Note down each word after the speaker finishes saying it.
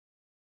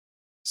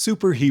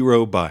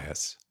Superhero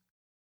bias.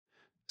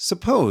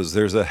 Suppose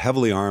there's a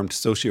heavily armed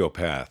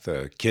sociopath,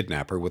 a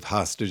kidnapper with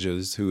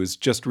hostages, who has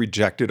just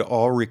rejected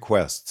all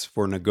requests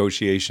for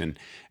negotiation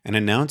and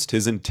announced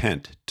his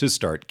intent to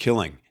start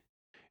killing.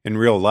 In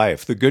real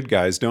life, the good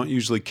guys don't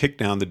usually kick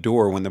down the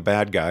door when the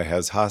bad guy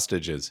has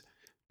hostages.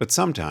 But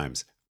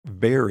sometimes,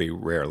 very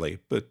rarely,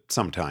 but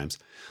sometimes,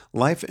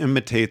 life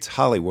imitates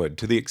Hollywood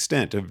to the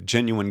extent of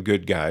genuine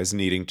good guys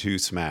needing to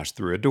smash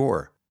through a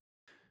door.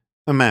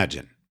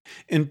 Imagine,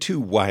 in two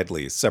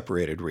widely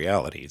separated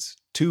realities,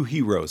 two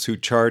heroes who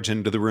charge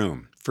into the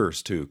room,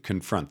 first to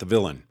confront the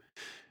villain.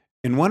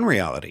 In one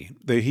reality,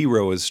 the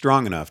hero is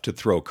strong enough to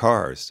throw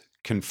cars,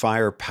 can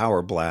fire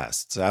power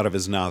blasts out of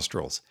his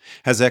nostrils,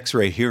 has X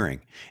ray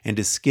hearing, and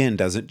his skin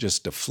doesn't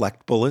just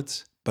deflect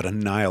bullets, but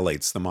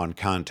annihilates them on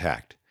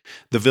contact.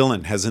 The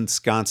villain has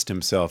ensconced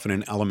himself in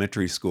an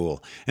elementary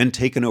school and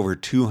taken over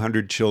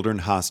 200 children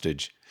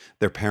hostage.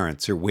 Their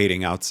parents are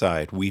waiting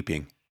outside,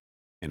 weeping.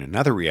 In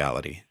another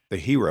reality, the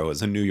hero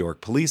is a New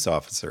York police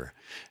officer,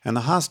 and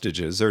the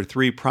hostages are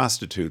three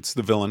prostitutes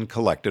the villain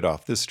collected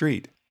off the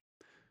street.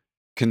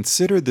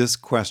 Consider this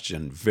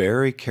question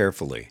very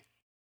carefully.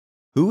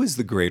 Who is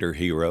the greater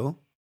hero?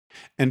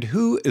 And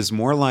who is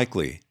more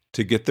likely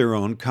to get their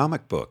own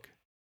comic book?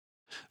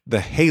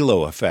 The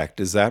halo effect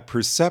is that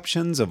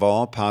perceptions of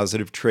all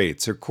positive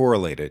traits are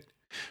correlated.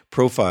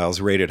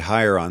 Profiles rated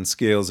higher on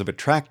scales of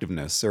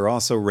attractiveness are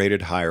also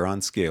rated higher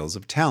on scales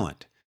of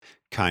talent,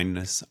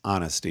 kindness,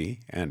 honesty,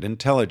 and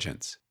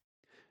intelligence.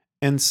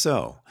 And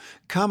so,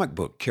 comic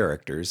book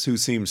characters who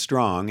seem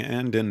strong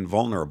and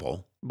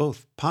invulnerable,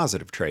 both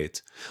positive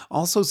traits,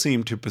 also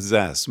seem to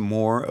possess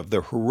more of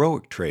the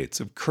heroic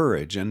traits of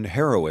courage and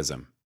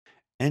heroism.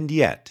 And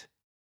yet,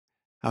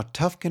 how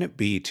tough can it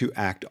be to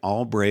act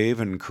all brave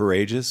and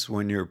courageous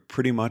when you're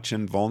pretty much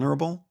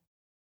invulnerable?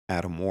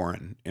 Adam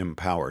Warren,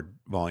 Empowered,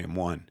 Volume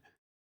 1.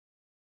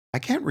 I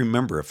can't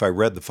remember if I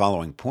read the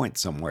following point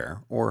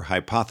somewhere or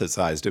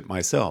hypothesized it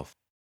myself.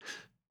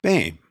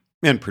 Fame,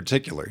 in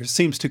particular,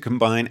 seems to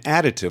combine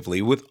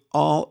additively with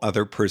all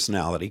other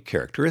personality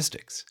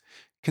characteristics.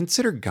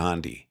 Consider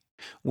Gandhi.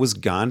 Was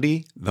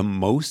Gandhi the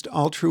most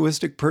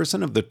altruistic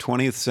person of the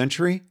 20th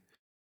century?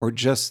 Or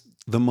just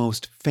the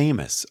most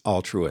famous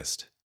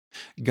altruist?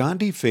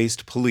 Gandhi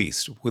faced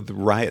police with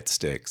riot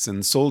sticks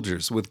and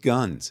soldiers with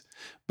guns,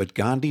 but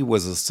Gandhi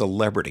was a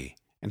celebrity,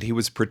 and he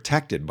was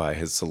protected by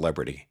his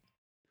celebrity.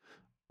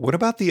 What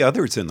about the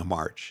others in the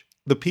march?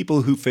 The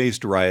people who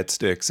faced riot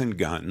sticks and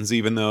guns,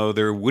 even though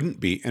there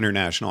wouldn't be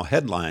international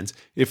headlines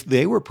if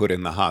they were put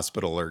in the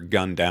hospital or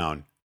gunned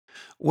down.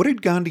 What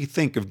did Gandhi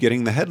think of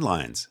getting the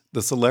headlines,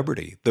 the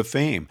celebrity, the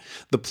fame,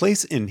 the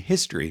place in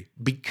history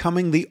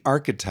becoming the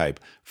archetype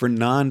for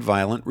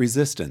nonviolent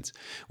resistance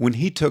when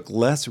he took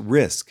less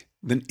risk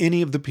than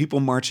any of the people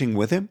marching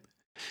with him?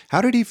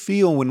 How did he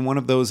feel when one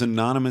of those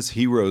anonymous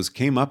heroes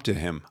came up to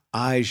him,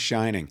 eyes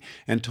shining,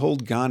 and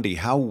told Gandhi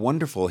how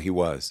wonderful he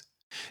was?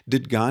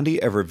 Did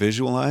Gandhi ever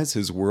visualize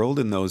his world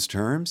in those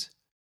terms?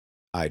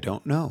 I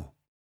don't know.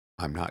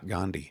 I'm not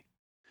Gandhi.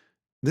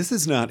 This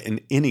is not in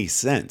any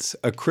sense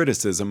a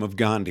criticism of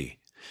Gandhi.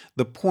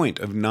 The point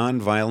of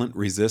nonviolent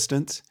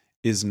resistance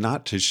is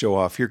not to show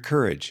off your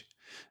courage.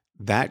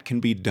 That can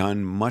be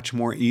done much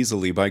more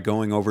easily by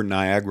going over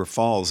Niagara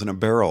Falls in a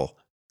barrel.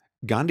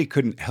 Gandhi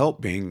couldn't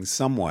help being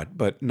somewhat,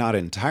 but not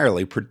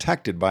entirely,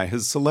 protected by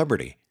his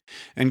celebrity.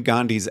 And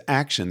Gandhi's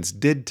actions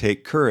did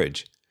take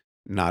courage.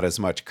 Not as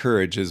much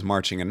courage as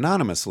marching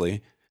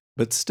anonymously,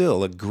 but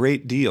still a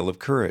great deal of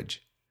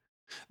courage.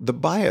 The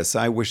bias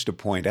I wish to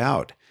point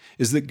out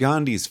is that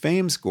Gandhi's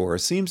fame score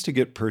seems to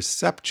get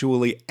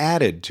perceptually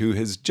added to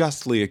his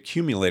justly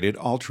accumulated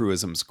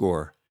altruism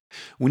score.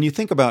 When you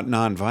think about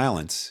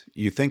nonviolence,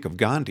 you think of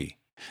Gandhi,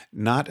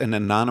 not an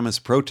anonymous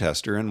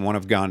protester in one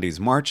of Gandhi's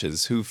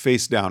marches who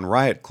faced down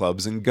riot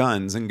clubs and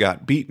guns and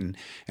got beaten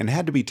and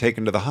had to be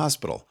taken to the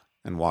hospital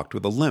and walked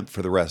with a limp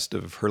for the rest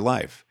of her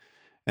life,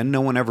 and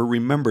no one ever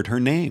remembered her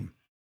name.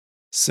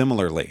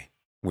 Similarly,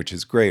 which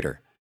is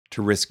greater,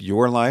 to risk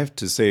your life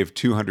to save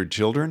 200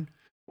 children,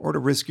 or to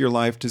risk your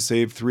life to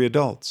save 3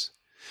 adults?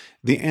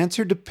 The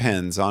answer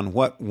depends on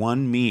what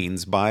one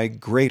means by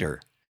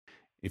greater.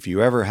 If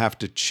you ever have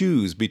to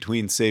choose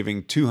between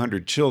saving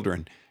 200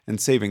 children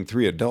and saving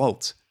 3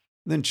 adults,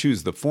 then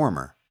choose the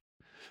former.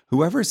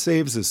 Whoever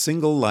saves a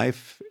single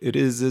life, it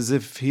is as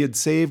if he had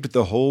saved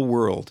the whole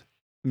world.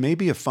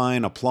 Maybe a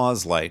fine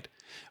applause light,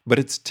 but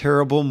it's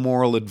terrible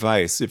moral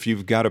advice if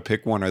you've got to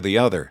pick one or the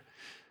other.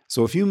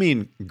 So if you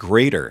mean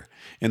greater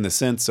in the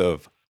sense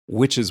of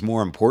which is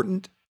more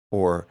important,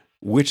 or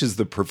which is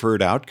the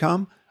preferred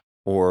outcome,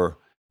 or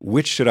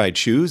which should I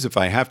choose if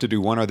I have to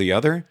do one or the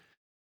other,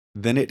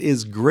 then it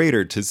is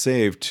greater to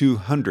save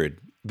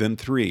 200 than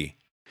 3.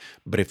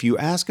 But if you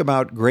ask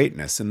about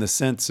greatness in the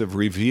sense of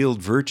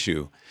revealed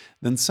virtue,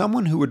 then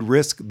someone who would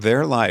risk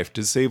their life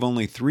to save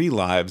only 3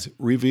 lives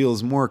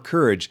reveals more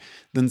courage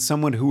than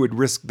someone who would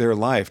risk their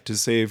life to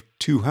save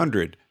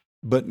 200,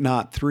 but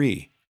not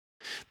 3.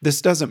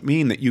 This doesn't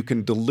mean that you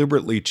can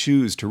deliberately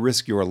choose to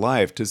risk your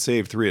life to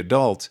save 3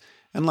 adults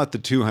and let the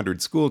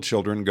 200 school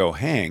children go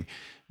hang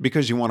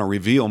because you want to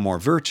reveal more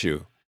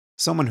virtue.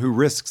 Someone who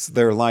risks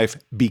their life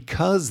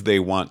because they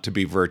want to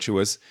be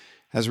virtuous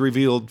has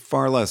revealed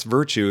far less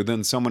virtue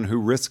than someone who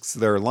risks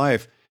their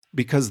life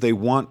because they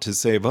want to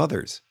save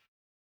others.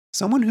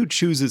 Someone who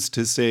chooses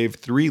to save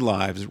 3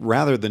 lives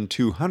rather than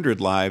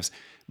 200 lives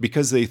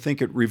because they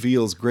think it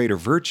reveals greater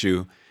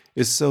virtue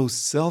is so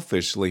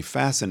selfishly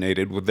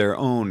fascinated with their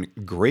own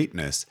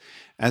greatness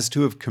as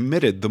to have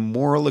committed the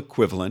moral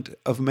equivalent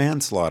of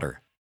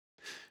manslaughter.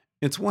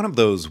 It's one of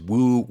those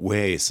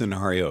wu-wei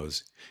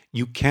scenarios.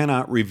 You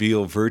cannot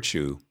reveal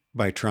virtue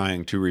by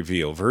trying to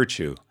reveal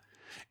virtue.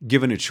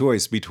 Given a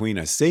choice between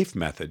a safe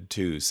method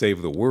to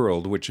save the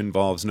world, which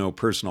involves no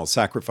personal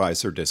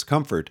sacrifice or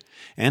discomfort,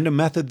 and a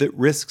method that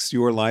risks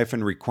your life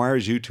and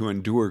requires you to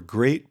endure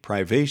great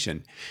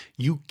privation,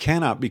 you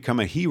cannot become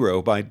a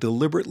hero by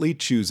deliberately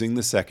choosing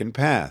the second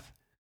path.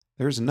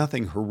 There's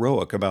nothing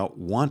heroic about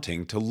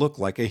wanting to look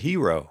like a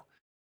hero.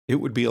 It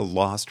would be a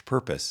lost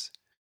purpose.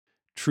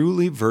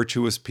 Truly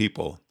virtuous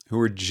people who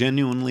are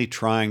genuinely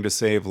trying to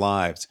save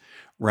lives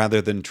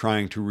rather than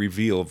trying to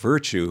reveal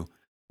virtue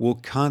will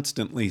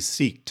constantly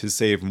seek to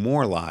save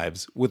more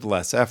lives with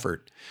less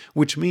effort,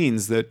 which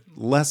means that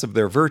less of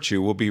their virtue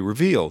will be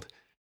revealed.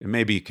 It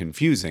may be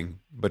confusing,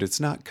 but it's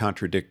not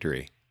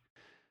contradictory.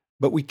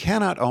 But we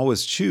cannot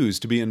always choose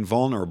to be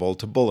invulnerable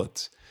to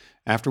bullets.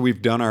 After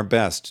we've done our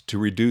best to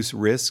reduce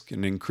risk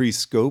and increase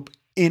scope,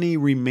 any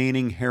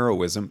remaining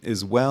heroism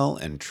is well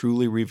and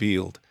truly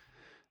revealed.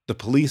 The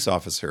police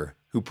officer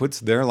who puts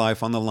their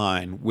life on the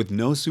line with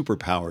no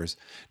superpowers,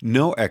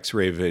 no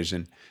X-ray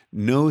vision,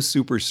 no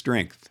super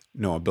strength,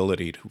 no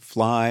ability to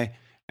fly,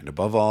 and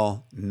above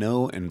all,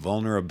 no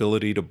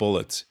invulnerability to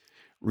bullets,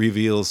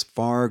 reveals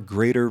far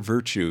greater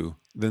virtue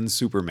than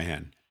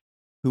Superman,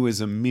 who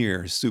is a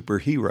mere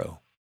superhero.